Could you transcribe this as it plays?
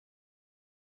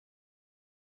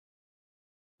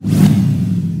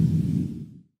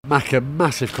Mac, a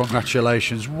massive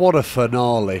congratulations. What a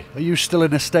finale. Are you still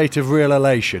in a state of real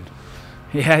elation?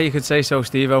 Yeah, you could say so,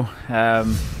 Steve-O.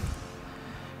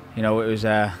 You know, it was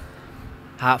a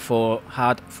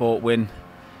hard-fought win.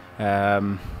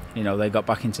 You know, they got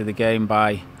back into the game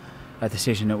by a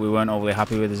decision that we weren't overly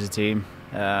happy with as a team.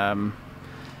 And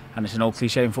it's an old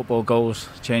cliche in football, goals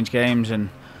change games, and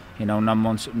you know, none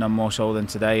more so than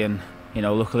today. And you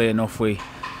know, luckily enough, we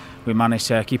managed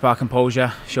to keep our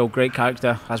composure, show great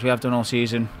character as we have done all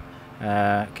season.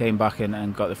 Came back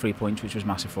and got the 3 points, which was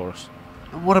massive for us.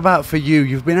 And what about for you?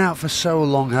 You've been out for so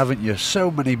long, haven't you? So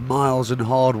many miles and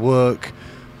hard work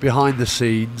behind the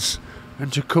scenes,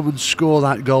 and to come and score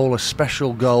that goal, a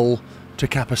special goal to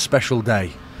cap a special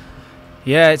day.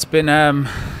 Yeah, it's been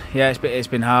it's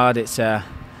been hard. It's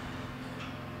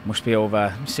must be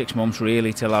over 6 months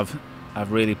really till I've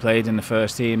really played in the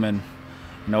first team, and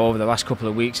you know, over the last couple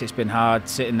of weeks it's been hard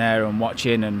sitting there and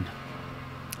watching, and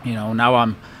you know, now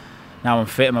I'm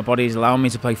fit and my body's allowing me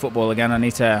to play football again. I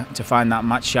need to find that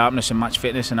match sharpness and match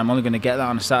fitness, and I'm only going to get that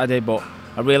on a Saturday. But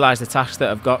I realise the task that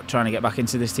I've got trying to get back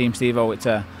into this team, Steve-O. It's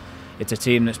a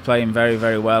team that's playing very,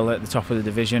 very well at the top of the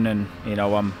division, and you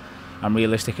know, I'm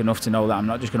realistic enough to know that I'm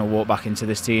not just going to walk back into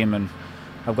this team. And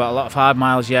I've got a lot of hard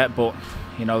miles yet, but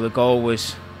you know, the goal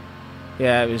was,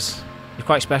 yeah, it was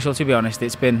quite special, to be honest.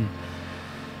 It's been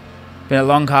a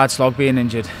long, hard slog being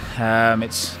injured.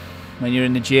 It's when you're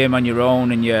in the gym on your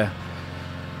own and you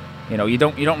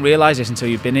don't realise this until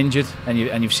you've been injured and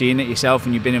you've seen it yourself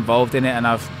and you've been involved in it. And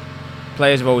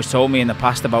players have always told me in the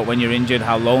past about when you're injured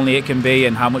how lonely it can be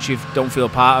and how much you don't feel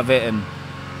part of it. And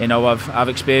you know, I've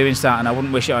experienced that, and I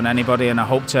wouldn't wish it on anybody. And I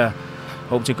hope to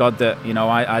God that, you know,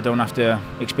 I don't have to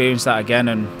experience that again,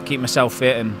 and keep myself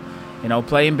fit, and you know,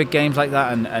 play in big games like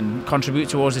that and contribute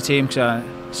towards the team, because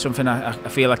it's something I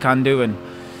feel I can do. And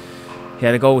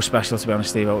yeah, the goal was special, to be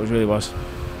honest, Steve. It really was.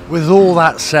 With all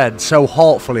that said, so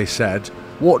heartfully said,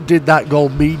 what did that goal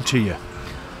mean to you?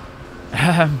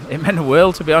 It meant the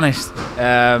world, to be honest.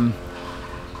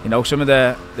 You know, some of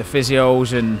the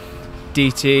physios and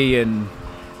DT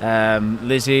and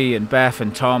Lizzie and Beth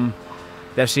and Tom,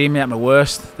 they've seen me at my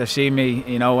worst. They've seen me,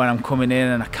 you know, when I'm coming in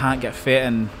and I can't get fit,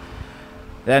 and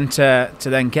then to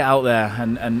then get out there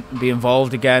and be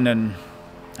involved again. And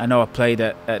I know I played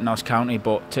at Notts County,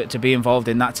 but to be involved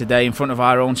in that today in front of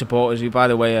our own supporters, who, by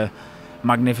the way, are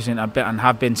magnificent and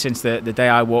have been since the day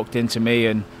I walked into me,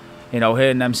 and you know,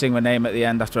 hearing them sing my name at the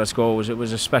end after I scored, it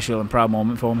was a special and proud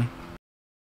moment for me.